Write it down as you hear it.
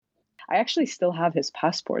I actually still have his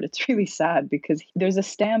passport. It's really sad because there's a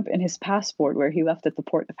stamp in his passport where he left at the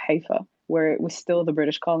port of Haifa, where it was still the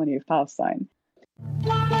British colony of Palestine.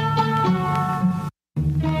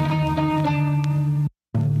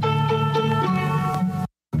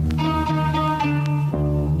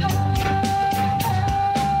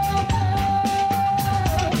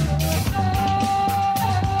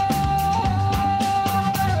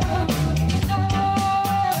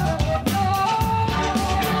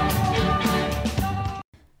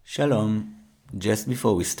 Shalom. Just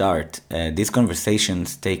before we start, these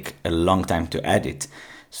conversations take a long time to edit.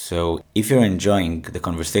 So if you're enjoying the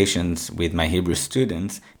conversations with my Hebrew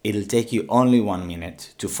students, it'll take you only 1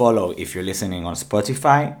 minute to follow if you're listening on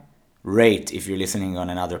Spotify, rate if you're listening on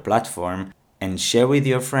another platform, and share with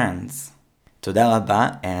your friends. Toda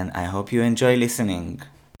rabba, and I hope you enjoy listening.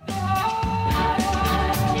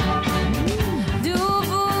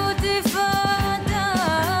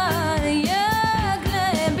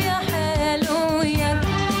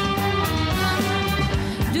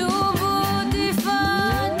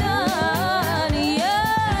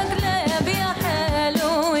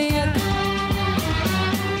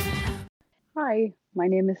 Hi, my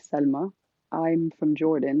name is Selma. I'm from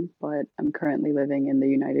Jordan, but I'm currently living in the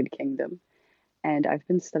United Kingdom, and I've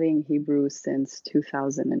been studying Hebrew since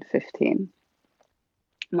 2015.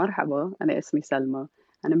 مرحبا، أنا اسمي سلمى.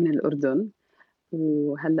 أنا من الأردن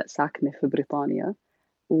وهلأ ساكنة في بريطانيا،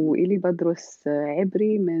 وإلي بدرس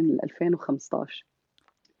عبري من 2015.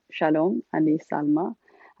 שלום, אני סלמה,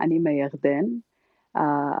 אני מירדן.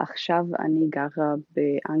 עכשיו אני גרה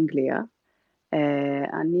באנגליה.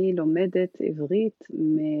 אני לומדת עברית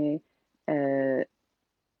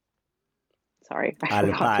sorry.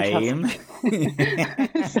 אלפיים.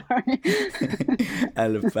 Sorry.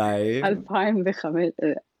 אלפיים.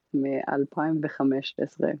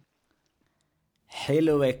 2015.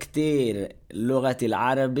 حلوة كتير. لغة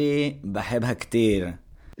العربي بحبها كتير.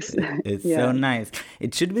 It's so nice.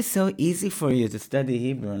 It should be so easy for you to study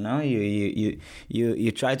Hebrew, no?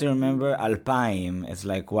 You try to remember alpaim. It's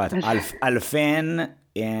like what? Alfen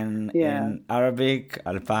in Arabic,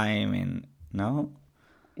 alpaim in no?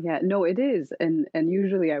 Yeah, no, it is. And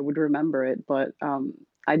usually I would remember it, but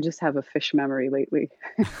I just have a fish memory lately.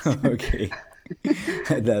 Okay.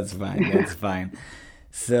 That's fine.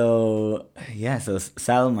 So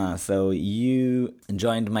Salma, so you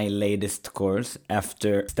joined my latest course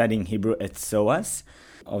after studying Hebrew at SOAS.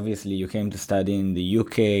 Obviously, you came to study in the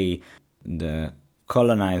UK, the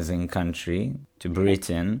colonizing country, to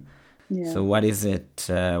Britain. Yeah. So what is it,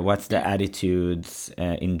 what's the attitudes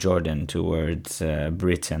in Jordan towards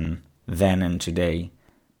Britain then and today?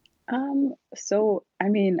 So, I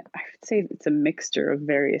mean, I would say it's a mixture of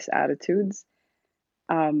various attitudes.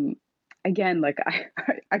 Again, like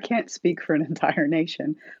I can't speak for an entire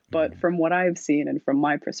nation, but from what I've seen and from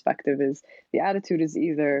my perspective is the attitude is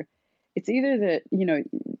either that, you know,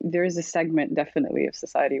 there is a segment definitely of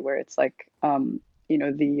society where it's like, you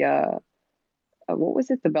know, what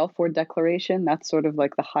was it? The Balfour Declaration. That's sort of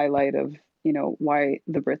like the highlight of, you know, why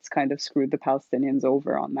the Brits kind of screwed the Palestinians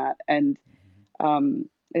over on that. And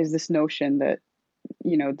there's this notion that,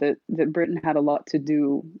 you know, that Britain had a lot to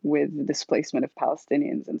do with the displacement of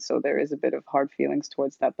Palestinians. And so there is a bit of hard feelings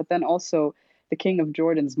towards that. But then also the King of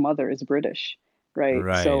Jordan's mother is British,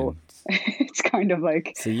 right? So it's kind of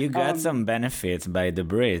like... So you got some benefits by the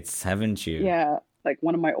Brits, haven't you? Yeah. Like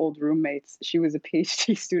one of my old roommates, she was a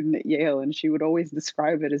PhD student at Yale, and she would always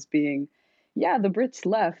describe it as being, yeah, the Brits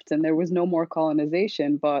left and there was no more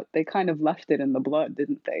colonization, but they kind of left it in the blood,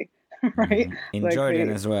 didn't they? Right? In like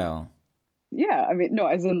Jordan as well. Yeah, I mean, no,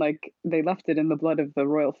 as in like they left it in the blood of the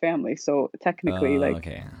royal family. So technically,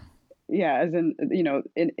 yeah, as in, you know,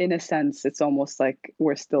 in a sense, it's almost like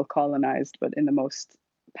we're still colonized, but in the most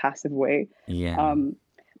passive way. Yeah.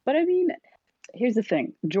 But I mean, here's the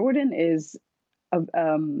thing. Jordan is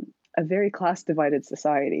a very class divided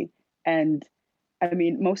society. And I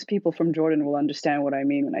mean, most people from Jordan will understand what I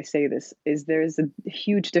mean when I say this, is there is a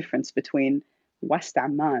huge difference between West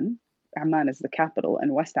Amman. Amman is the capital,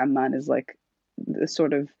 and West Amman is like the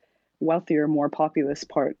sort of wealthier, more populous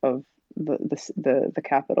part of the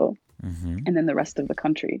capital, and then the rest of the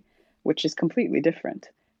country, which is completely different,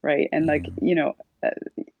 right? And like, you know,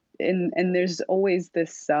 and there's always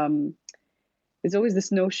this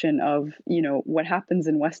notion of, you know, what happens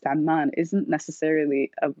in West Amman isn't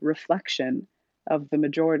necessarily a reflection of the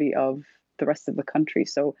majority of the rest of the country.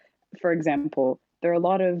 So, for example, there are a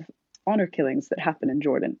lot of honor killings that happen in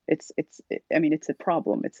Jordan. It's a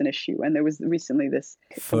problem. It's an issue. And there was recently this...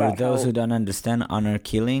 For those who don't understand, honor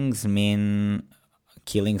killings mean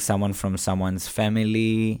killing someone from someone's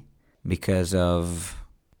family because of...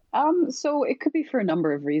 So it could be for a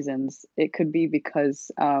number of reasons. It could be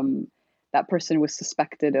because that person was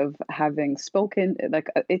suspected of having spoken, like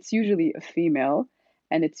it's usually a female,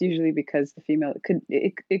 and it's usually because the female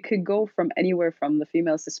it could go from anywhere from the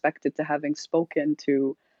female suspected to having spoken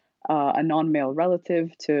to a non-male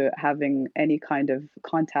relative to having any kind of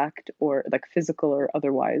contact or like physical or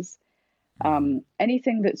otherwise.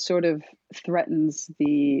 Anything that sort of threatens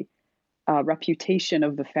the reputation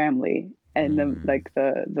of the family and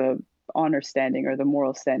the honor standing or the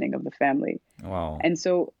moral standing of the family. Wow. And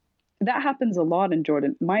so that happens a lot in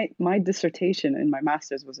Jordan. My dissertation in my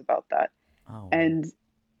master's was about that. Oh.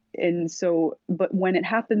 And so, but when it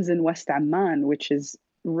happens in West Amman, which is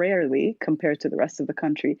rarely compared to the rest of the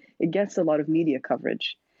country, it gets a lot of media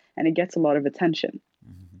coverage and it gets a lot of attention.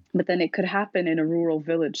 But then it could happen in a rural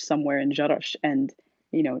village somewhere in Jarash, and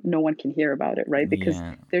no one can hear about it, right? Because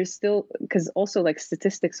there's still, because also like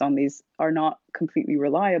statistics on these are not completely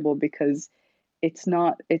reliable because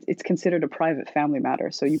it's considered a private family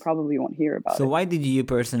matter, so you probably won't hear about it. So why did you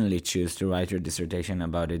personally choose to write your dissertation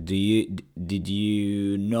about it? Did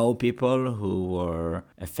you know people who were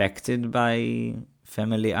affected by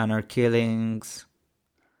family honor killings?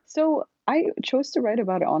 So I chose to write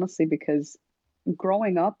about it honestly because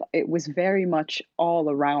growing up, it was very much all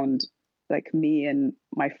around like me and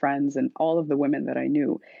my friends and all of the women that I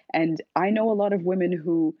knew. And I know a lot of women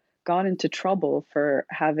who got into trouble for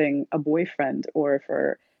having a boyfriend or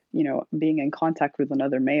for, being in contact with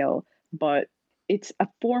another male. But it's a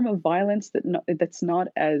form of violence that's not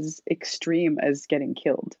as extreme as getting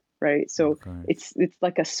killed, right? So it's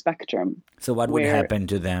like a spectrum. So what would happen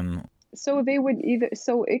to them? So they would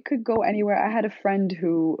so it could go anywhere. I had a friend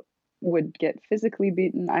who would get physically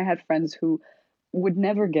beaten. I had friends who would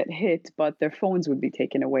never get hit, but their phones would be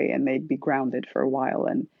taken away and they'd be grounded for a while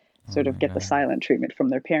and sort of get the silent treatment from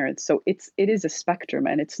their parents. So it is a spectrum,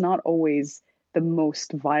 and it's not always the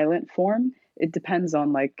most violent form. It depends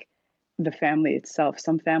on like the family itself.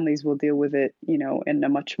 Some families will deal with it, in a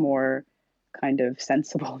much more kind of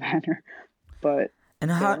sensible manner. But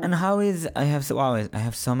how is I have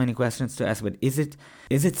so many questions to ask, but is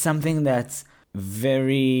it something that's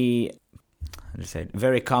very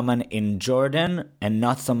common in Jordan and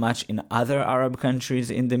not so much in other Arab countries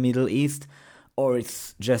in the Middle East? Or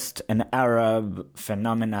it's just an Arab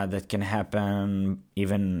phenomena that can happen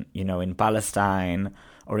even, in Palestine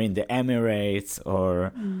or in the Emirates?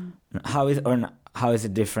 Or how is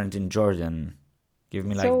it different in Jordan? Give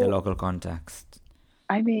me the local context.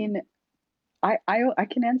 I mean, I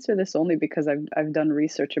can answer this only because I've done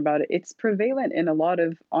research about it. It's prevalent in a lot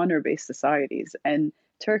of honor-based societies, and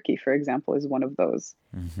Turkey, for example, is one of those.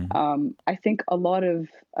 I think a lot of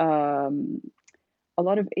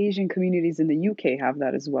Asian communities in the UK have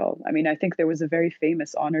that as well. I mean, I think there was a very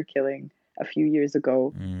famous honor killing a few years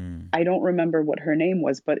ago. I don't remember what her name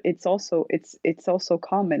was, but it's also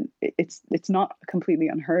common. It's not completely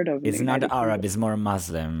unheard of. It's not Arab, it's more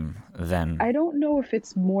Muslim then. I don't know if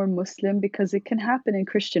it's more Muslim because it can happen in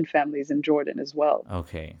Christian families in Jordan as well.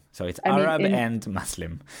 Okay, so it's Arab and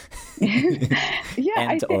Muslim.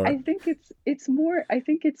 Yeah,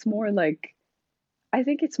 I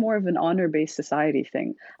think it's more of an honor-based society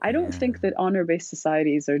thing. I don't think that honor-based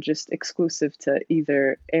societies are just exclusive to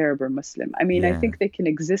either Arab or Muslim. I mean, I think they can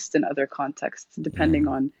exist in other contexts depending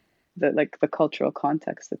on the cultural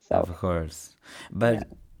context itself. Of course. But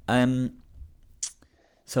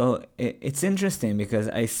so it's interesting because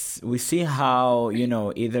we see how,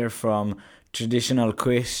 either from traditional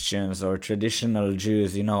Christians or traditional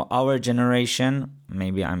Jews, our generation,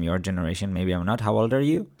 maybe I'm your generation, maybe I'm not. How old are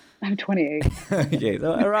you? I'm 28. Okay,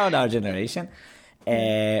 so around our generation,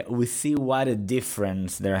 we see what a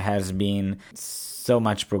difference there has been. So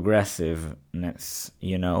much progressiveness,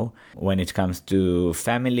 when it comes to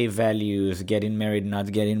family values, getting married,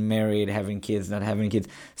 not getting married, having kids, not having kids.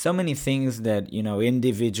 So many things that,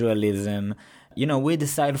 individualism, we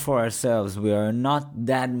decide for ourselves. We are not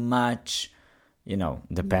that much,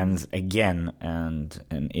 depends again.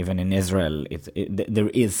 And even in Israel, there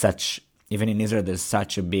is such... Even in Israel, there's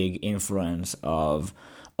such a big influence of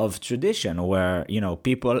tradition where,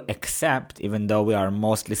 people accept, even though we are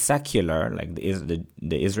mostly secular, like the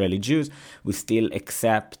Israeli Jews, we still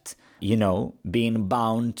accept, being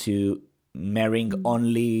bound to marrying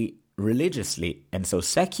only religiously. And so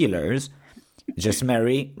seculars just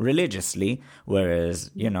marry religiously, whereas,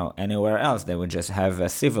 anywhere else they would just have a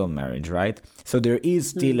civil marriage, right? So there is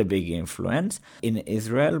still a big influence in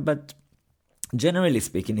Israel, but generally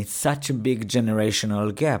speaking, it's such a big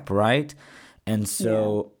generational gap, right? And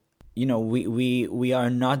so, we are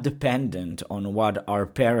not dependent on what our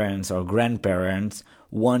parents or grandparents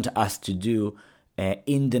want us to do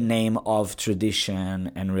in the name of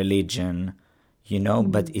tradition and religion,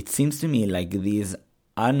 but it seems to me like these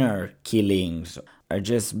honor killings are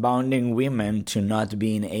just bounding women to not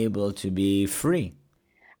being able to be free.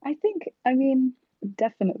 I mean,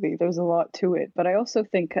 definitely there's a lot to it, but I also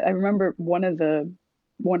think I remember one of the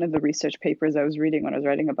research papers I was reading when I was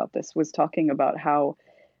writing about this was talking about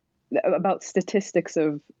about statistics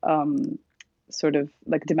of sort of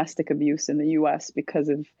like domestic abuse in the US because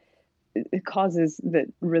of causes that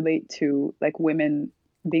relate to like women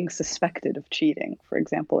being suspected of cheating, for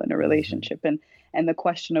example, in a relationship, and the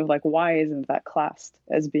question of like, why isn't that classed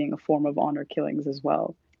as being a form of honor killings as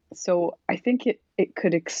well? So I think it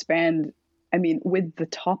could expand. I mean, with the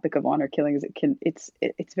topic of honor killings,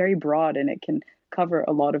 it's very broad and it can cover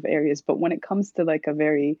a lot of areas. But when it comes to like a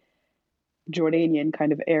very Jordanian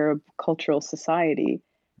kind of Arab cultural society,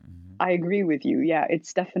 I agree with you. Yeah,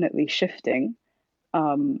 it's definitely shifting.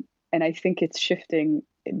 And I think it's shifting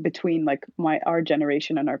between like our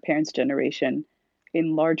generation and our parents' generation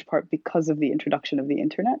in large part because of the introduction of the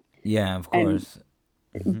internet. Yeah, of course.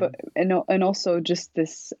 But and also just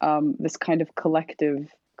this this kind of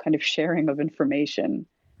collective kind of sharing of information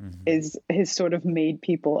has sort of made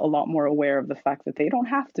people a lot more aware of the fact that they don't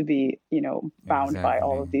have to be, bound by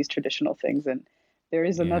all of these traditional things, and there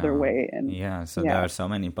is another way. And there are so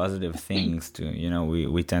many positive things to,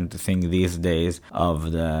 we tend to think these days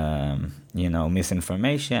of the,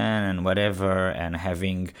 misinformation and whatever, and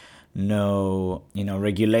having no,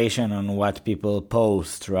 regulation on what people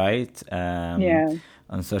post, right?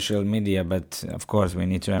 On social media. But of course, we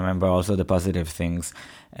need to remember also the positive things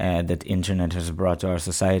that internet has brought to our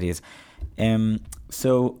societies.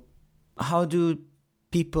 So how do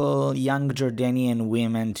people, young Jordanian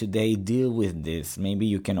women today, deal with this? Maybe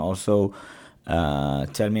you can also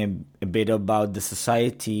tell me a bit about the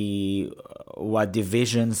society. What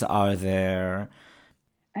divisions are there?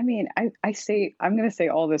 I mean, I'm going to say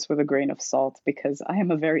all this with a grain of salt because I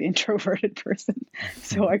am a very introverted person.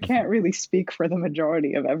 So I can't really speak for the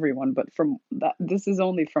majority of everyone. But from that, this is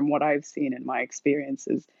only from what I've seen in my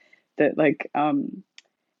experiences that like,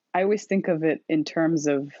 I always think of it in terms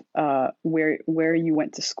of where you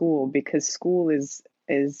went to school, because school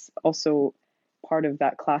is also part of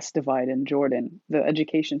that class divide in Jordan. The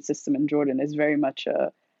education system in Jordan is very much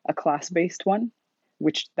a class-based one,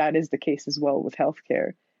 which that is the case as well with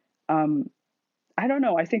healthcare. I don't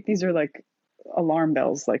know. I think these are like alarm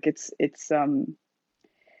bells. Like it's going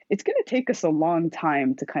to take us a long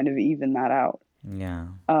time to kind of even that out. Yeah.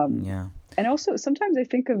 And also sometimes I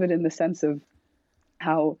think of it in the sense of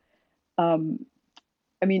how, I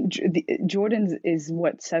mean, Jordan is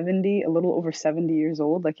what, 70, a little over 70 years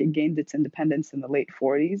old. Like it gained its independence in the late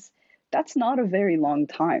 40s. That's not a very long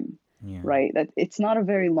time, right? That it's not a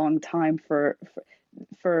very long time for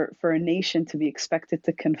a nation to be expected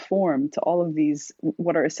to conform to all of these,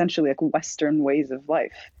 what are essentially like Western ways of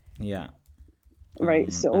life. Yeah.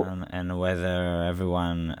 Right. So, and whether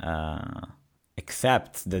everyone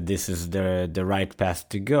accepts that this is the right path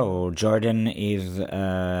to go. Jordan is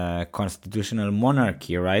a constitutional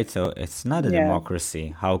monarchy, right? So it's not a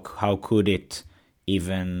democracy. How could it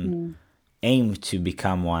even aim to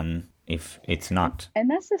become one if it's not? And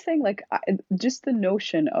that's the thing, like just the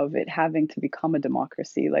notion of it having to become a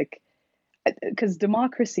democracy, like, because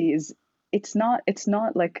democracy it's not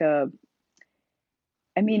like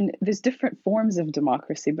I mean, there's different forms of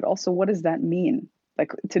democracy, but also what does that mean?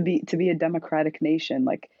 Like to be a democratic nation,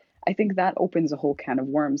 like I think that opens a whole can of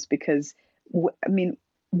worms because I mean,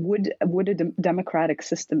 would a democratic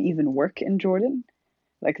system even work in Jordan?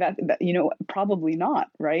 Like that, probably not,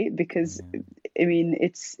 right? Because I mean,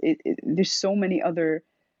 there's so many other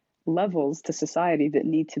levels to society that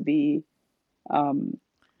need to be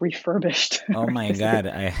refurbished. Oh my God!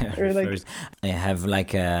 I have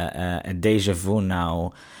like a deja vu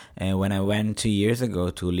now. When I went 2 years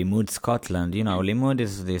ago to Limmud, Scotland, Limmud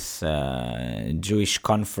is this Jewish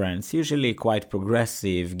conference, usually quite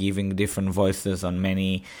progressive, giving different voices on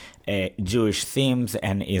many Jewish themes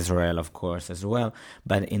and Israel, of course, as well.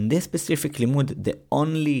 But in this specific Limmud, the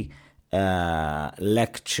only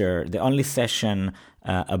lecture, the only session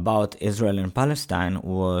about Israel and Palestine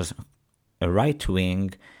was a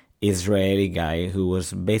right-wing Israeli guy who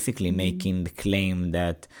was basically making the claim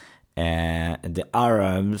that the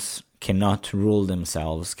Arabs cannot rule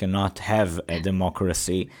themselves, cannot have a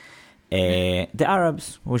democracy. The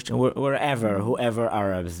Arabs, whoever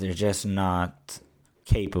Arabs, they're just not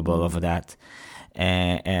capable of that.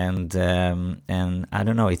 And I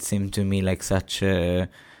don't know, it seemed to me like such a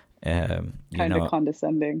kind of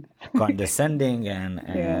condescending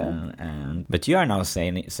and but you are now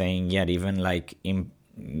saying even like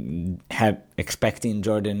have expecting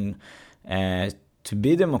Jordan to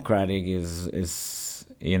be democratic is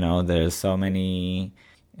there's so many.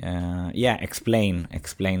 Explain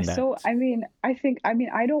that. So I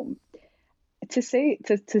don't to say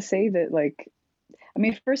that, like, I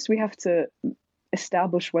mean, first we have to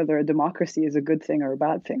establish whether a democracy is a good thing or a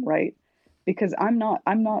bad thing, right? Because I'm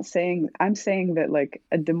saying that, like,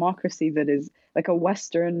 a democracy that is like a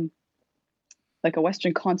Western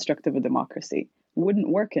construct of a democracy wouldn't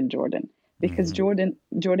work in Jordan, because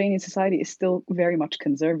Jordanian society is still very much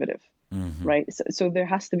conservative, right? So there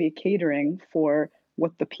has to be a catering for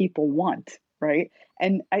what the people want, right?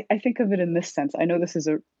 And I think of it in this sense. I know this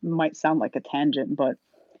might sound like a tangent, but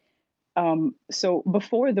so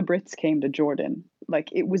before the Brits came to Jordan, like,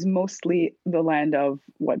 it was mostly the land of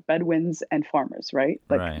Bedouins and farmers, right?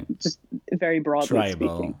 Like, right. Just very broadly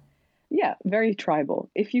speaking. Yeah, very tribal.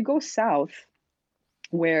 If you go south,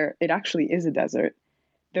 where it actually is a desert,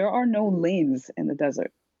 there are no lanes in the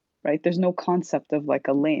desert, right? There's no concept of like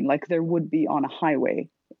a lane, like there would be on a highway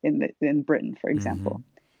in Britain, for example.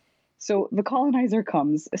 So the colonizer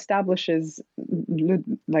comes, establishes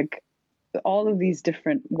like all of these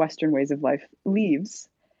different Western ways of life, leaves,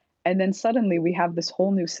 and then suddenly we have this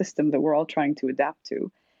whole new system that we're all trying to adapt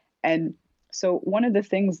to. And so one of the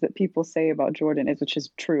things that people say about Jordan is, which is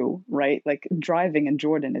true, right? Like, driving in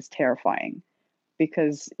Jordan is terrifying,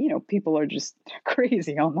 because people are just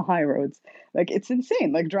crazy on the high roads. Like, it's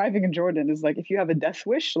insane. Like, driving in Jordan is like, if you have a death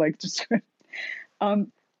wish, like, just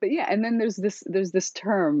but yeah. And then there's this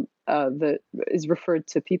term that is referred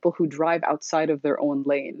to people who drive outside of their own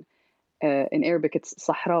lane. In Arabic, it's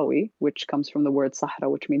Sahrawi, which comes from the word Sahra,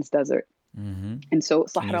 which means desert. And so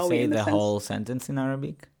Sahrawi, can you say in the whole sentence in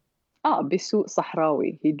Arabic? Bisu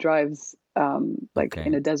Sahrawi. He drives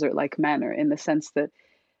in a desert-like manner, in the sense that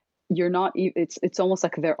you're not. It's almost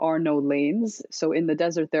like there are no lanes. So in the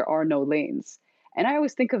desert, there are no lanes. And I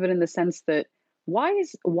always think of it in the sense that why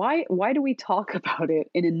do we talk about it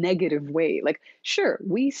in a negative way? Like, sure,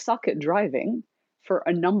 we suck at driving for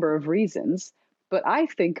a number of reasons, but I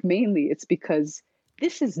think mainly it's because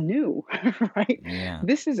this is new, right? Yeah.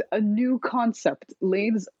 This is a new concept.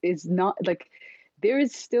 Lanes is not like, there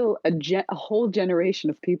is still a whole generation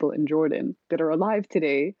of people in Jordan that are alive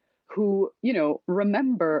today who,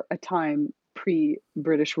 remember a time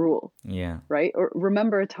pre-British rule. Yeah. Right? Or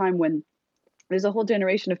remember a time when there's a whole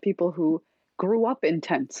generation of people who grew up in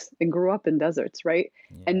tents and grew up in deserts, right?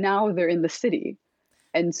 Yeah. And now they're in the city.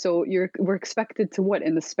 And so we're expected to,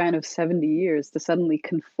 in the span of 70 years, to suddenly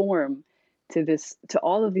conform to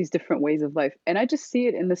all of these different ways of life. And I just see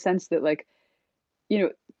it in the sense that, like,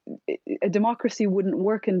 a democracy wouldn't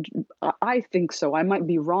work I think so. I might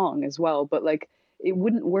be wrong as well, but like, it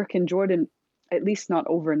wouldn't work in Jordan, at least not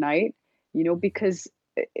overnight, because,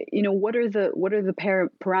 what are the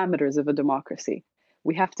parameters of a democracy?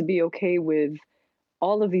 We have to be okay with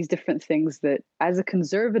all of these different things that, as a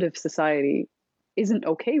conservative society, isn't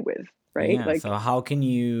okay with, right? Yeah, so how can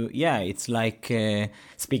you, it's like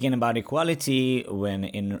speaking about equality when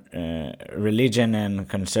in religion and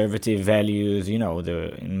conservative values,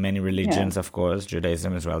 in many religions, of course,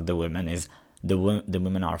 Judaism as well, the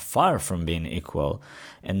women are far from being equal.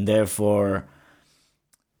 And therefore,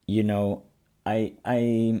 so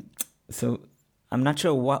I'm not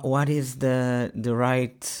sure what is the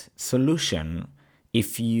right solution.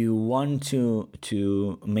 If you want to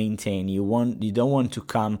maintain, you don't want to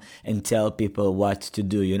come and tell people what to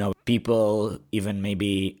do. People, even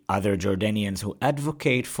maybe other Jordanians who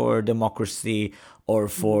advocate for democracy or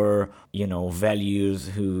for, values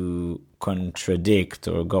who contradict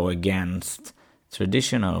or go against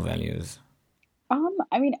traditional values.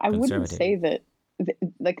 I mean, I wouldn't say that,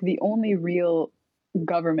 like, the only real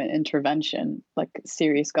government intervention, like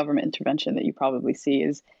serious government intervention that you probably see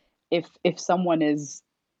is if someone is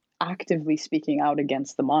actively speaking out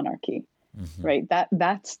against the monarchy, right?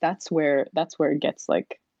 That's where it gets,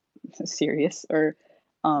 like, serious, or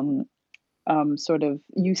sort of,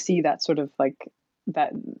 you see that sort of, like,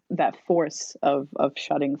 that force of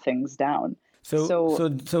shutting things down. So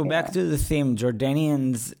back to the theme,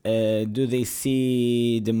 Jordanians, do they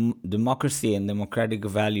see democracy and democratic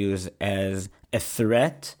values as a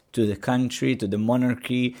threat to the country, to the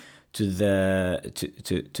monarchy, to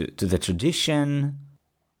the tradition?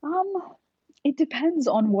 It depends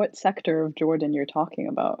on what sector of Jordan you're talking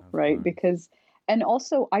about, right? Because, and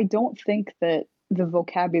also, I don't think that the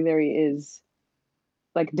vocabulary is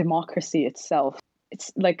like democracy itself.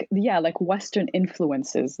 It's like, like Western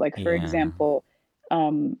influences, like, for example,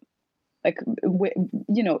 like,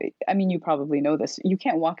 I mean, you probably know this. You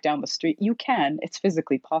can't walk down the street. You can, it's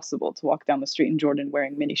physically possible to walk down the street in Jordan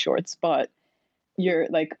wearing mini shorts, but you're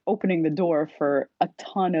like opening the door for a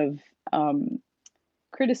ton of um,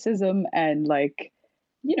 criticism and like,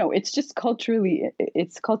 it's just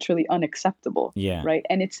it's culturally unacceptable, Yeah. right?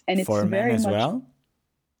 And it's For men very as much well?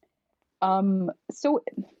 so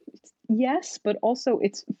yes, but also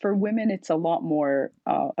it's for women, it's a lot more,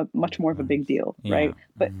 much Of more of a big course. deal, Yeah. right?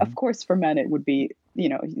 But of course, for men, it would be,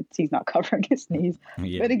 he's not covering his knees.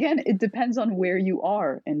 Yeah. But again, it depends on where you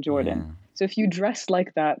are in Jordan. Yeah. So if you dress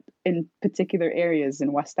like that in particular areas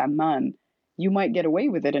in West Amman, you might get away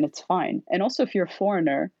with it and it's fine. And also, if you're a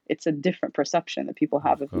foreigner, it's a different perception that people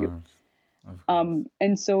have Of of you. course. Of course.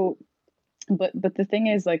 And so, but the thing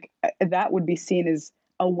is, like, that would be seen as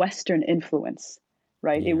a Western influence,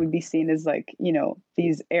 right? It Yeah. would be seen as like,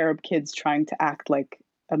 these Arab kids trying to act like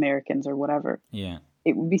Americans or whatever. Yeah.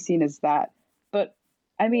 It would be seen as that. But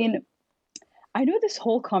I mean, I know this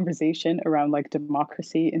whole conversation around like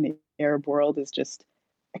democracy in the Arab world is just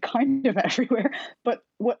kind of everywhere. But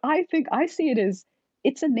what I think I see it is,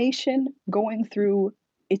 it's a nation going through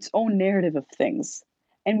its own narrative of things.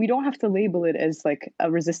 And we don't have to label it as like a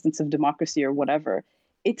resistance of democracy or whatever.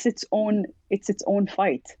 It's its own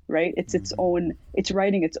fight, right? It's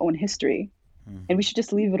writing its own history. And we should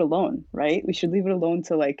just leave it alone, right? We should leave it alone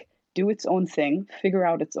to like do its own thing, figure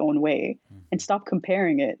out its own way, and stop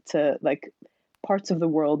comparing it to like parts of the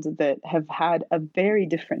world that have had a very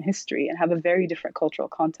different history and have a very different cultural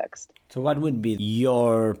context. So, what would be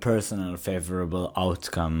your personal favorable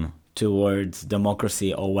outcome towards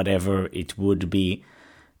democracy or whatever it would be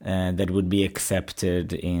that would be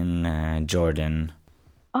accepted in Jordan?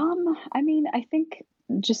 I mean, I think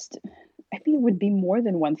it would be more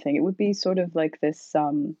than one thing. It would be sort of like this.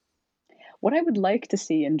 What I would like to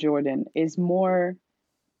see in Jordan is more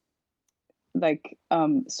like,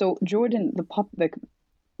 so Jordan, like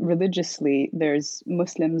religiously, there's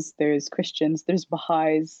Muslims, there's Christians, there's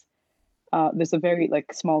Baha'is. There's a very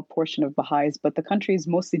like small portion of Baha'is, but the country is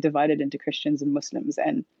mostly divided into Christians and Muslims.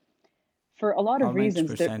 And for a lot How of much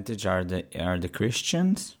reasons, percentage are the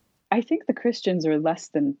Christians? I think the Christians are less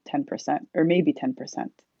than 10% or maybe 10%.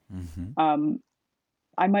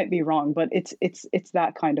 I might be wrong, but it's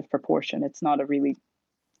that kind of proportion. It's not a really,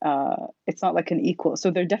 it's not like an equal. So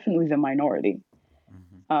they're definitely the minority.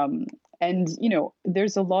 And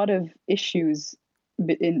there's a lot of issues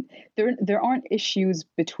there aren't issues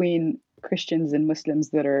between Christians and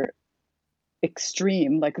Muslims that are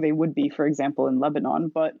extreme like they would be, for example, in Lebanon.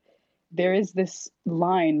 But there is this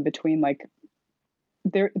line between like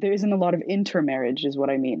there isn't a lot of intermarriage, is what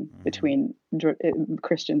I mean, between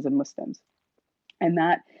Christians and Muslims, and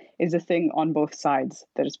that is a thing on both sides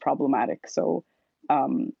that is problematic. So,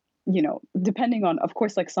 depending on, of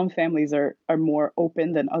course, like some families are more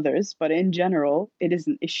open than others, but in general, it is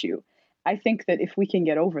an issue. I think that if we can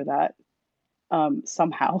get over that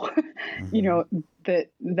somehow,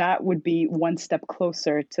 that would be one step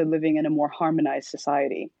closer to living in a more harmonized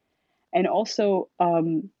society, and also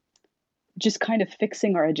just kind of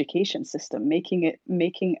fixing our education system, making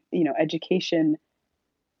education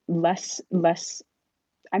less.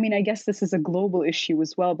 I mean, I guess this is a global issue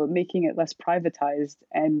as well, but making it less privatized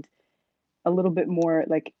and a little bit more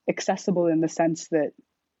like accessible in the sense that,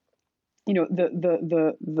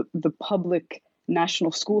 the public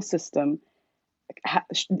national school system.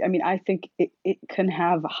 I think it can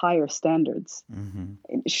have higher standards.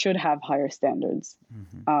 It should have higher standards.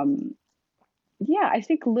 I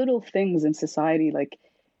think little things in society, like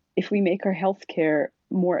if we make our healthcare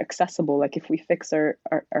more accessible, like if we fix our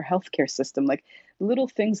healthcare system, like little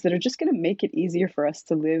things that are just going to make it easier for us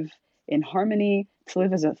to live in harmony, to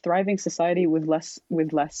live as a thriving society with less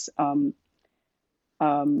what's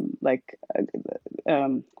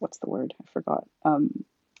the word? I forgot.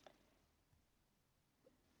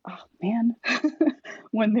 Oh man,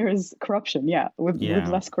 when there is corruption, with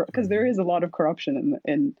less because there is a lot of corruption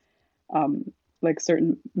in like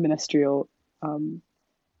certain ministerial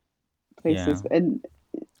places, and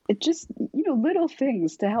it just little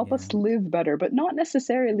things to help us live better, but not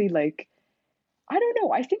necessarily like, I don't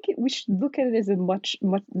know. I think we should look at it as a much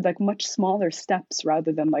much smaller steps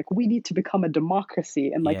rather than like we need to become a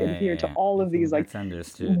democracy and like adhere to all of these like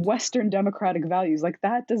Western democratic values. Like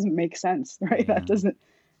that doesn't make sense, right? That doesn't.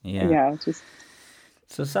 Just.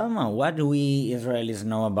 So Salma, what we Israelis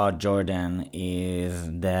know about Jordan is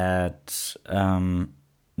that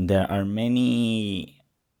there are many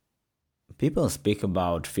people speak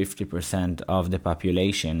about 50% of the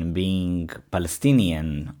population being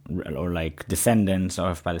Palestinian or like descendants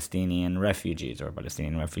of Palestinian refugees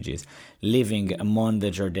living among the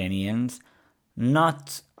Jordanians,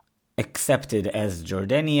 not accepted as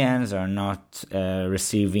Jordanians or not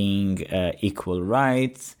receiving equal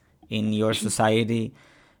rights in your society.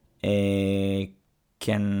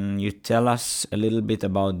 Can you tell us a little bit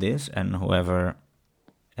about this, and whoever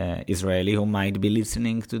Israeli who might be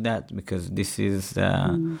listening to that, because this is,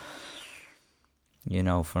 for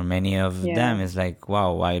many of them, it's like,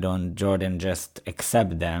 wow, why don't Jordan just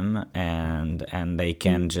accept them and they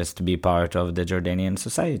can just be part of the Jordanian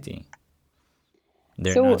society?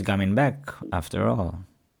 They're not coming back after all.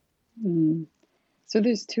 So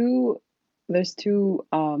there's two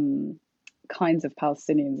kinds of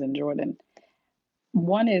Palestinians in Jordan.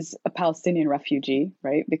 One is a Palestinian refugee,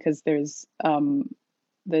 right? Because there's a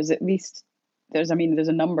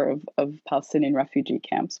number of Palestinian refugee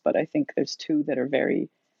camps, but I think there's two that are very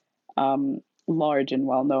large and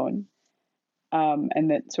well known,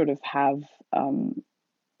 and that sort of have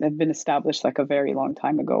been established like a very long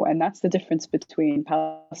time ago. And that's the difference between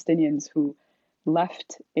Palestinians who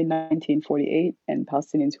left in 1948 and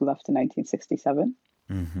Palestinians who left in 1967.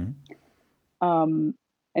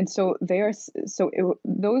 And so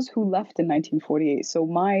those who left in 1948. So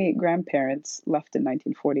my grandparents left in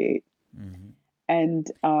 1948. And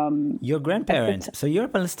your grandparents. So you're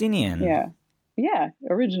Palestinian. Yeah.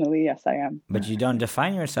 Originally, yes, I am. But you don't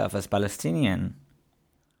define yourself as Palestinian.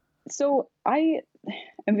 So I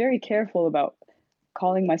am very careful about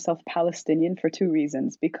calling myself Palestinian for two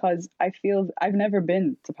reasons. Because I feel I've never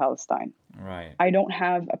been to Palestine. Right. I don't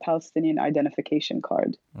have a Palestinian identification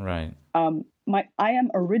card. Right. I am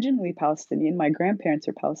originally Palestinian. My grandparents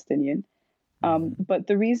are Palestinian. But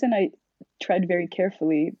the reason I tread very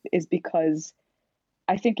carefully is because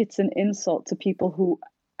I think it's an insult to people who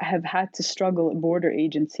have had to struggle at border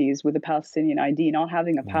agencies with a Palestinian ID, not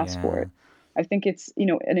having a passport. I think it's,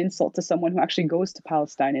 an insult to someone who actually goes to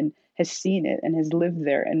Palestine and has seen it and has lived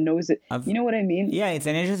there and knows it. You know what I mean? Yeah, it's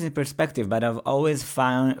an interesting perspective, but I've always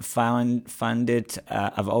found it.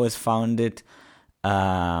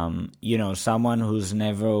 Someone who's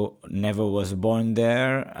never was born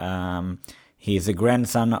there. He's a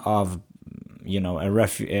grandson of,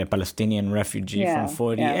 a Palestinian refugee from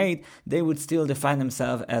 48. Yeah. They would still define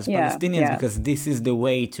themselves as Palestinians because this is the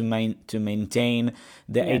way to maintain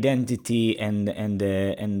the identity and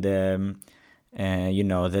the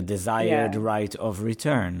desired right of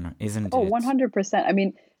return, isn't it? 100%. I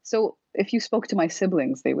mean, so if you spoke to my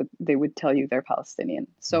siblings, they would tell you they're Palestinian.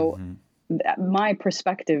 So my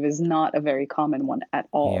perspective is not a very common one at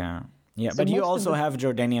all. Yeah, so but you also have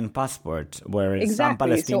Jordanian passport, whereas some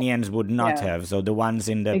Palestinians would not have. So the ones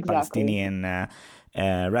in the Palestinian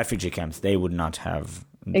refugee camps, they would not have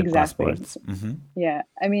the passports. Yeah,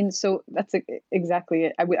 I mean, so that's exactly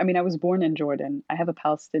it. I was born in Jordan. I have a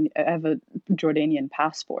Jordanian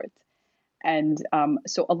passport. And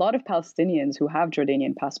so a lot of Palestinians who have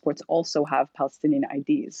Jordanian passports also have Palestinian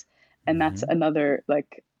IDs. And that's another,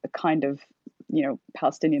 like, a kind of,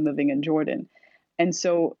 Palestinian living in Jordan. And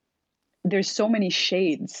so there's so many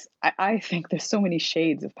shades. I think there's so many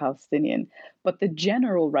shades of Palestinian. But the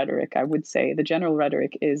general rhetoric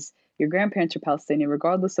is your grandparents are Palestinian,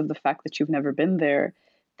 regardless of the fact that you've never been there,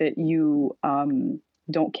 that you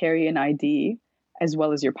don't carry an ID as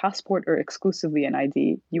well as your passport or exclusively an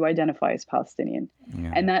ID, you identify as Palestinian.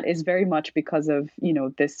 Yeah. And that is very much because of,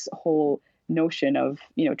 this whole notion of,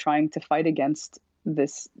 trying to fight against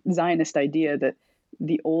this Zionist idea that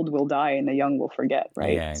the old will die and the young will forget,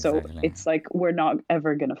 right? Yeah, exactly. So it's like we're not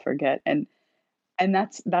ever going to forget. And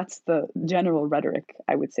that's the general rhetoric,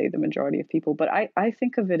 I would say, the majority of people. But I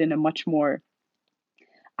think of it in a much more,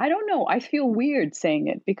 I don't know, I feel weird saying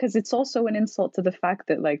it because it's also an insult to the fact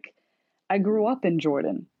that, like, I grew up in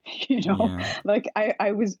Jordan, like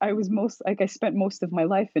I spent most of my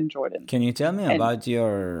life in Jordan. Can you tell me about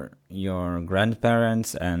your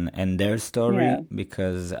grandparents and their story? Yeah.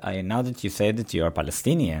 Because now that you say that you are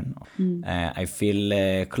Palestinian, I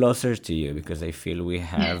feel closer to you because I feel we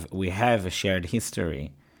have a shared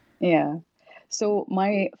history. Yeah. So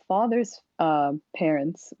my father's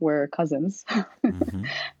parents were cousins.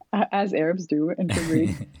 As Arabs do in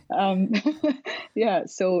Greek.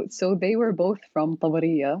 So they were both from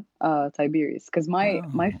Tabariya, Tiberias, because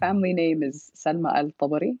my family name is Salma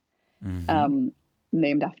al-Tabari,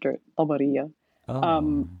 named after Tabariya.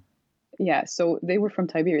 So they were from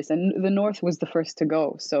Tiberias, and the north was the first to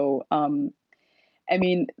go. So, all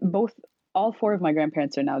four of my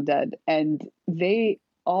grandparents are now dead, and they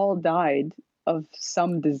all died of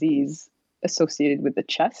some disease associated with the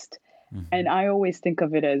chest. And I always think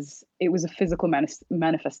of it as it was a physical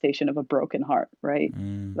manifestation of a broken heart, right?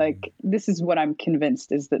 Like, this is what I'm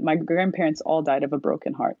convinced is that my grandparents all died of a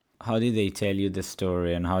broken heart. How did they tell you the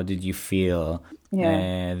story and how did you feel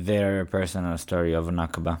their personal story of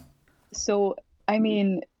Nakba? So,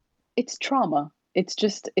 it's trauma.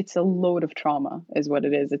 it's a load of trauma is what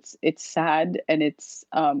it is. It's sad, and it's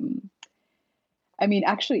I mean,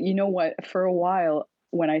 actually, you know what? For a while,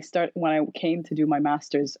 when I came to do my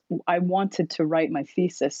master's, I wanted to write my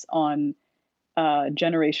thesis on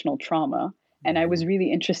generational trauma, and I was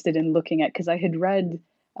really interested in looking at, because I had read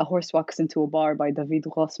A Horse Walks into a Bar by David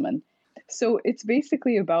Grossman. So it's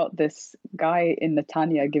basically about this guy in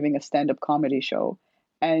Netanya giving a stand-up comedy show,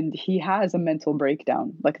 and he has a mental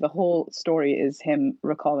breakdown. Like, the whole story is him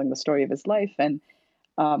recalling the story of his life, and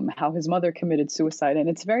how his mother committed suicide, and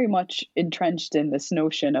it's very much entrenched in this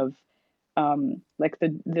notion of like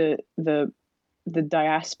the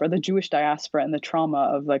diaspora, the Jewish diaspora, and the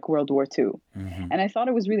trauma of like World War II. And I thought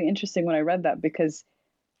it was really interesting when I read that, because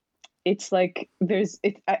it's like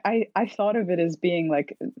I thought of it as being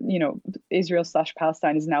like, you know,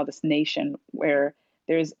 Israel/Palestine is now this nation where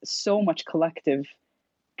there's so much collective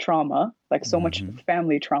trauma, like so much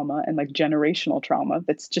family trauma and like generational trauma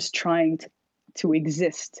that's just trying to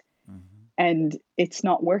exist, and it's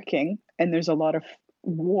not working, and there's a lot of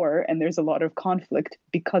war and there's a lot of conflict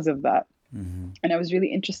because of that. And I was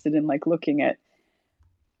really interested in like looking at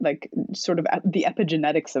like sort of at the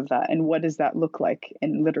epigenetics of that, and what does that look like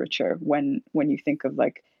in literature when you think of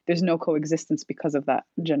like there's no coexistence because of that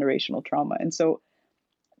generational trauma. And so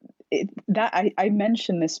I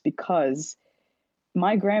mention this because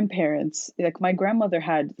my grandparents, like my grandmother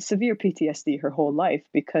had severe PTSD her whole life,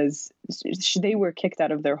 because they were kicked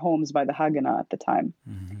out of their homes by the Haganah at the time.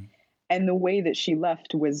 And the way that she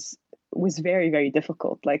left was very, very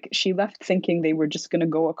difficult. Like, she left thinking they were just going to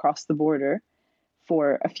go across the border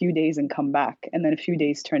for a few days and come back. And then a few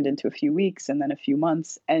days turned into a few weeks, and then a few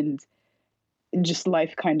months, and just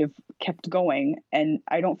life kind of kept going. And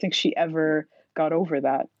I don't think she ever got over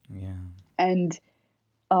that. And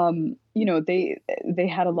you know, they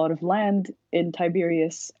had a lot of land in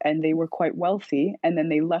Tiberias, and they were quite wealthy, and then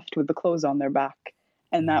they left with the clothes on their back.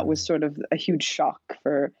 And that was sort of a huge shock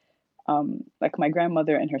for like my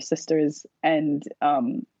grandmother and her sisters. And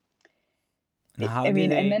and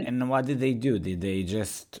what did they do? Did they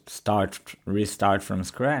just restart from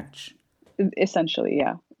scratch? Essentially,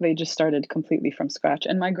 yeah. They just started completely from scratch.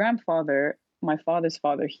 And my grandfather, my father's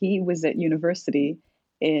father, he was at university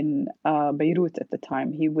in Beirut at the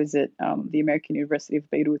time. He was at the American University of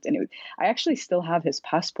Beirut, and I actually still have his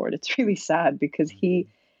passport. It's really sad, because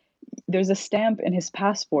there's a stamp in his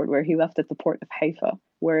passport where he left at the port of Haifa,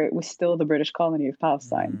 where it was still the British colony of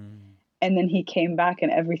Palestine. And then he came back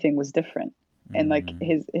and everything was different. And like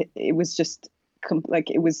it was just like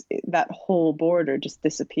that whole border just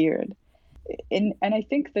disappeared. And I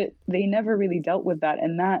think that they never really dealt with that,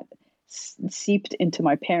 and that seeped into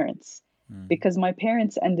my parents, because my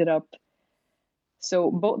parents ended up,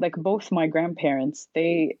 so both my grandparents,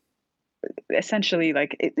 they essentially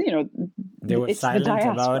they were silent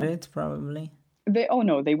about it, probably. They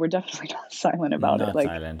were definitely not silent about it. Not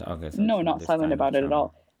silent. Okay. So no, not silent about it at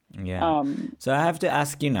all. Yeah. So I have to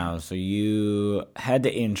ask you now. So you had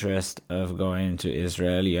the interest of going to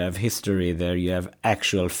Israel. You have history there. You have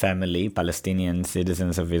actual family, Palestinian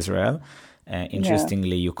citizens of Israel.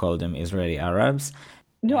 Interestingly, you call them Israeli Arabs.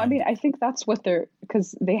 No, I mean, I think that's what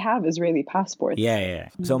because they have Israeli passports. Yeah.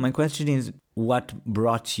 So my question is, what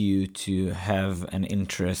brought you to have an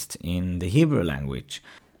interest in the Hebrew language?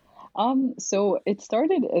 So it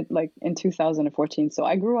started in 2014. So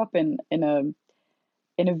I grew up in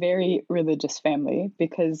a very religious family,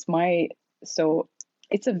 because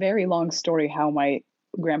it's a very long story how my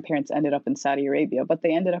grandparents ended up in Saudi Arabia, but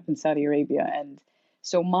they ended up in Saudi Arabia. And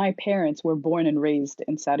so my parents were born and raised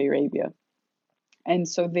in Saudi Arabia. And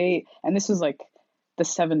so and this was like the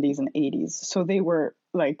 70s and 80s. So they were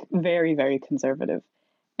like very, very conservative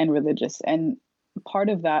and religious. And part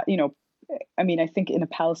of that, you know, I mean, I think in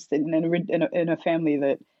a family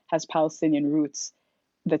that has Palestinian roots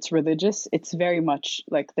that's religious, it's very much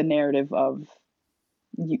like the narrative of,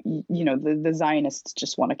 you know, the Zionists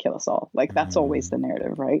just want to kill us all. Like, that's always the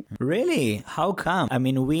narrative, right? Really? How come? I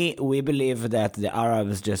mean, we believe that the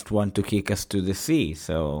Arabs just want to kick us to the sea.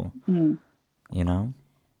 So, you know,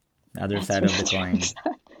 other side of the coin.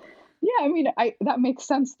 Yeah, I mean, that makes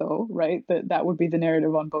sense though, right? That would be the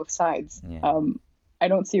narrative on both sides. Yeah. I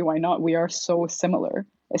don't see why not. We are so similar,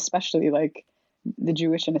 especially like the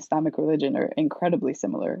Jewish and Islamic religion are incredibly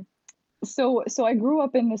similar. So I grew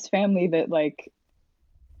up in this family that like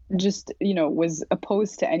just, you know, was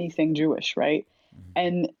opposed to anything Jewish, right?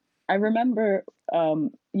 And I remember,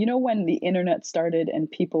 you know, when the internet started and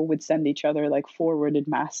people would send each other like forwarded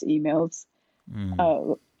mass emails,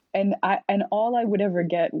 and all I would ever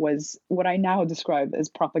get was what I now describe as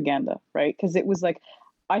propaganda, right? Because it was like,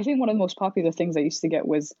 I think one of the most popular things I used to get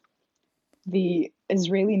was the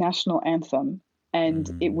Israeli national anthem, and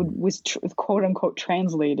it was quote unquote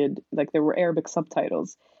translated, like there were Arabic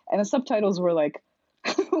subtitles, and the subtitles were like,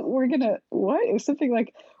 "We're gonna what?" It was something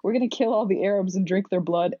like, "We're gonna kill all the Arabs and drink their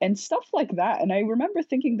blood," and stuff like that. And I remember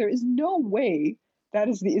thinking, there is no way that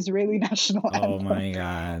is the Israeli national anthem. Oh my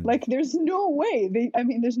God! Like, there's no way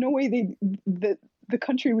there's no way that the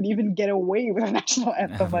country would even get away with a national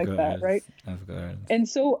anthem Of like course, that, right? of course. And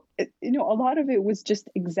so, a lot of it was just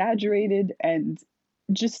exaggerated, and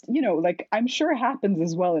just, like, I'm sure it happens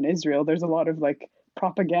as well in Israel. There's a lot of like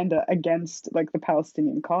propaganda against like the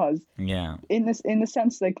Palestinian cause. Yeah. In the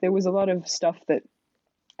sense, like, there was a lot of stuff that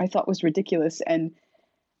I thought was ridiculous. And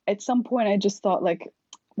at some point I just thought, like,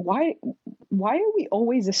 why are we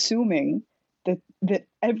always assuming that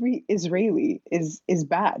every Israeli is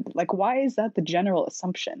bad? Like, why is that the general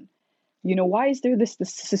assumption? Why is there this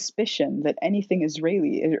suspicion that anything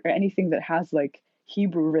Israeli or anything that has like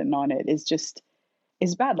Hebrew written on it is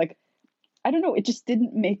bad? Like, I don't know. It just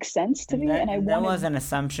didn't make sense to me, that was an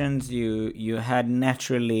assumption you had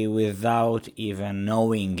naturally without even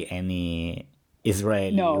knowing any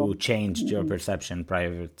Israeli who changed your perception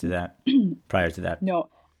prior to that. No,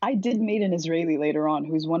 I did meet an Israeli later on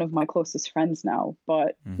who's one of my closest friends now,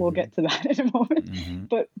 but we'll get to that in a moment.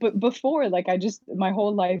 But before, like, I just my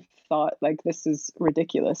whole life thought like this is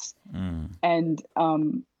ridiculous, and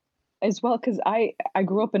as well, because I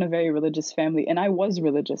grew up in a very religious family, and I was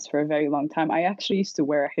religious for a very long time. I actually used to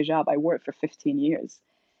wear a hijab. I wore it for 15 years.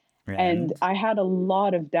 And I had a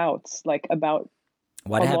lot of doubts, like, about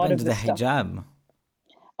what happened to the hijab.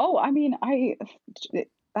 Oh, I mean,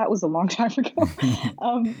 that was a long time ago.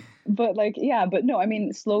 But like, yeah, but no, I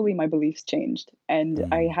mean, slowly my beliefs changed, and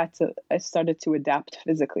I started to adapt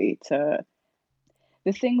physically to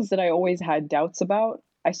the things that I always had doubts about.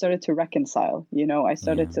 I started to reconcile, I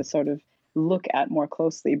started to sort of look at more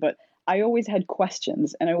closely, but I always had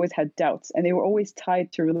questions and I always had doubts, and they were always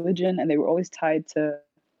tied to religion, and they were always tied to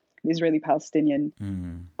the Israeli-Palestinian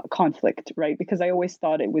conflict, right? Because I always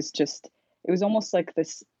thought it was almost like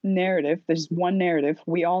this narrative. There's one narrative.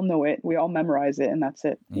 We all know it. We all memorize it, and that's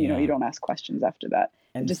it. You don't ask questions after that.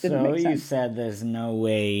 And it just didn't make sense. You said there's no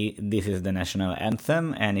way this is the national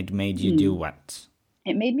anthem, and it made you do what?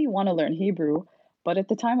 It made me want to learn Hebrew. But at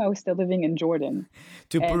the time, I was still living in Jordan.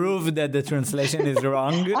 To prove that the translation is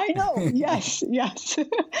wrong? I know. Yes. Yeah,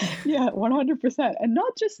 100%. And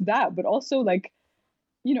not just that, but also, like,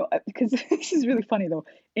 because this is really funny, though.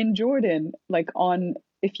 In Jordan, like,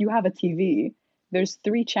 if you have a TV, there's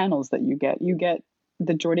 3 channels that you get. You get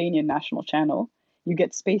the Jordanian national channel. You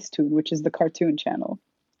get Spacetoon, which is the cartoon channel.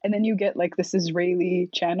 And then you get, like, this Israeli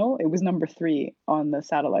channel. It was number 3 on the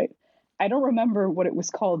satellite. I don't remember what it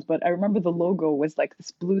was called, but I remember the logo was like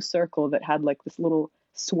this blue circle that had like this little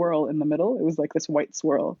swirl in the middle. It was like this white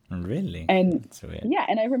swirl. Really? And that's weird. Yeah,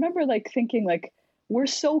 and I remember like thinking, like, we're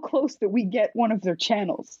so close that we get one of their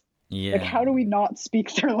channels. Yeah. Like, how do we not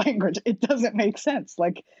speak their language? It doesn't make sense.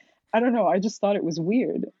 Like, I don't know. I just thought it was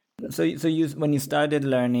weird. So when you started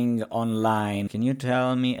learning online, can you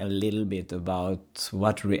tell me a little bit about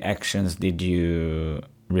what reactions did you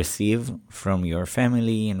receive from your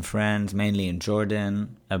family and friends, mainly in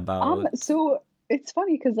Jordan, about? So it's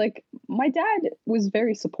funny because, like, my dad was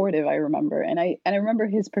very supportive, I remember, and I remember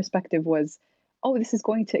his perspective was, oh, this is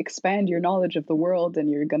going to expand your knowledge of the world, and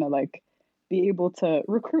you're gonna like be able to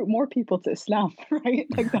recruit more people to Islam, right?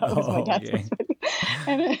 Like, that was my dad's perspective.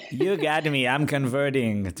 And you got me. I'm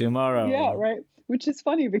converting tomorrow. Yeah, right. Which is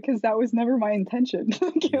funny because that was never my intention.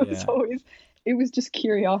 Like, it was just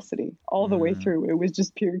curiosity all the way through. It was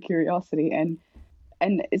just pure curiosity. And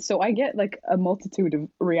so I get like a multitude of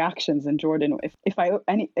reactions in Jordan. If I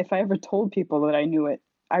ever told people that I knew it,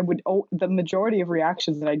 the majority of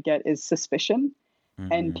reactions that I'd get is suspicion,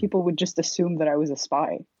 and people would just assume that I was a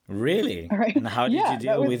spy. Really? Right? And how did you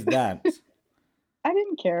deal with that? I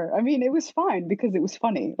didn't care. I mean, it was fine because it was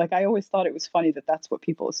funny. Like, I always thought it was funny that that's what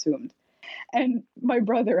people assumed. And my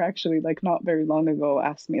brother actually, like, not very long ago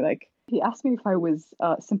asked me if I was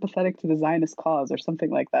sympathetic to the Zionist cause or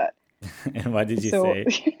something like that. And what did you say?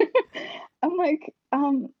 I'm like,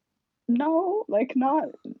 no, like,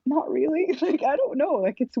 not really. Like, I don't know.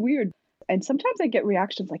 Like, it's weird. And sometimes I get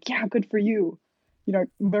reactions like, yeah, good for you.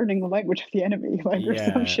 Learning the language of the enemy, like, or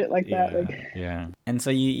some shit like that. Like, yeah. And so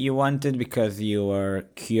you wanted because you were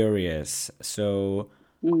curious. So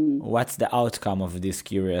what's the outcome of this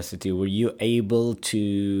curiosity? Were you able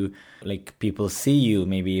to, like, people see you,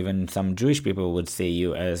 maybe even some Jewish people would see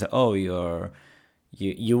you as, oh, you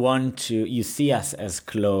see us as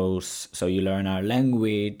close, so you learn our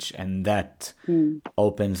language, and that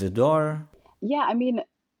opens the door? Yeah, I mean,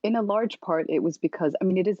 In a large part, it was because, I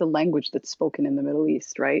mean, it is a language that's spoken in the Middle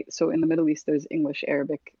East, right? So in the Middle East, there's English,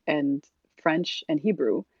 Arabic, and French and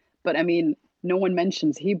Hebrew. But I mean, no one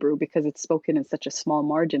mentions Hebrew because it's spoken in such a small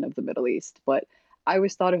margin of the Middle East. But I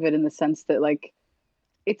always thought of it in the sense that, like,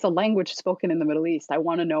 it's a language spoken in the Middle East. I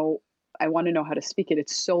want to know how to speak it.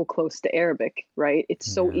 It's so close to Arabic, right?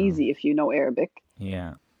 It's so Yeah. easy if you know Arabic.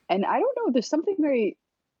 Yeah. And I don't know, there's something very,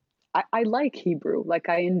 I like Hebrew. Like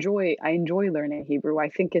I enjoy learning Hebrew. I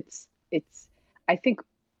think I think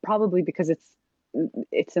probably because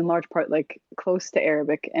it's in large part like close to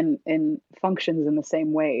Arabic and functions in the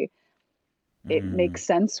same way. It Mm. makes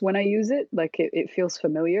sense when I use it. Like it feels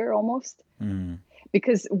familiar almost. Mm.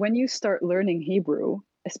 Because when you start learning Hebrew,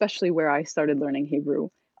 especially where I started learning Hebrew,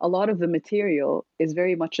 a lot of the material is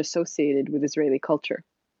very much associated with Israeli culture,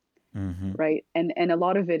 Mm-hmm. right? And a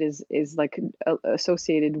lot of it is like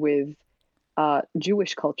associated with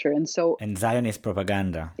Jewish culture, and so And Zionist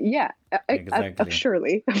propaganda. yeah, Exactly.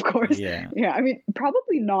 surely, of course, Yeah. yeah. I mean,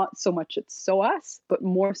 probably not so much at SOAS, but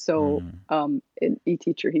more so Mm. in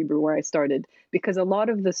eTeacher Hebrew where I started, because a lot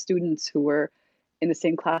of the students who were in the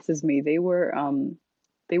same class as me, they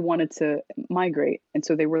wanted to migrate, and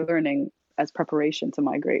so they were learning as preparation to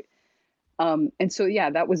migrate. And so, yeah,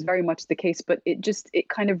 that was very much the case, but it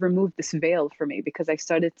kind of removed this veil for me because I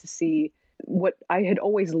started to see what I had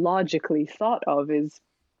always logically thought of is,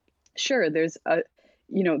 sure, there's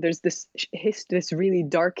this really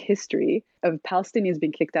dark history of Palestinians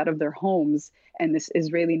being kicked out of their homes and this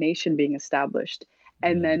Israeli nation being established.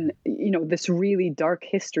 And Mm. then, this really dark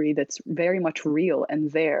history that's very much real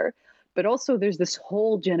and there. But also there's this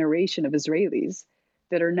whole generation of Israelis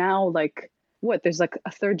that are now like, there's like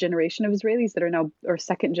a third generation of Israelis that are now, or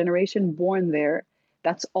second generation born there.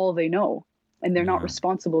 That's all they know. And they're not Yeah.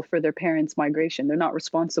 responsible for their parents' migration. They're not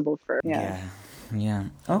responsible for, yeah. Yeah. Yeah.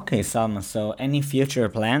 Okay, Salma. So, any future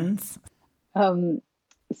plans? Um,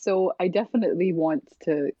 so I definitely want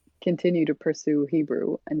to continue to pursue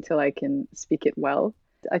Hebrew until I can speak it well.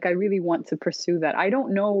 Like I really want to pursue that. I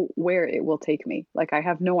don't know where it will take me. Like I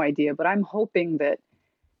have no idea, but I'm hoping that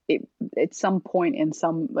it at some point in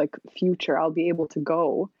some like future I'll be able to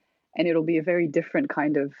go and it'll be a very different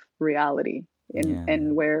kind of reality Yeah.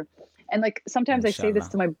 and where and like sometimes Inshallah.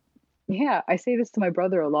 I say this to my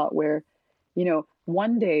brother a lot where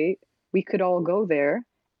one day we could all go there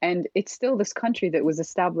and it's still this country that was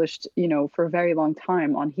established for a very long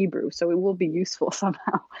time on Hebrew, so it will be useful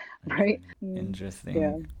somehow, right? Yeah.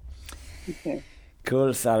 Interesting. Okay. Cool,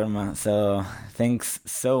 Salma. So, thanks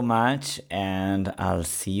so much, and I'll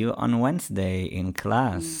see you on Wednesday in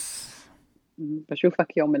class.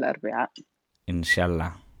 بشوفك يوم الأربعاء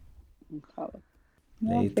Inshallah. إن شاء الله.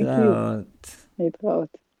 Later Thank you. out. להתראות.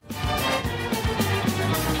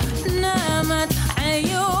 نامت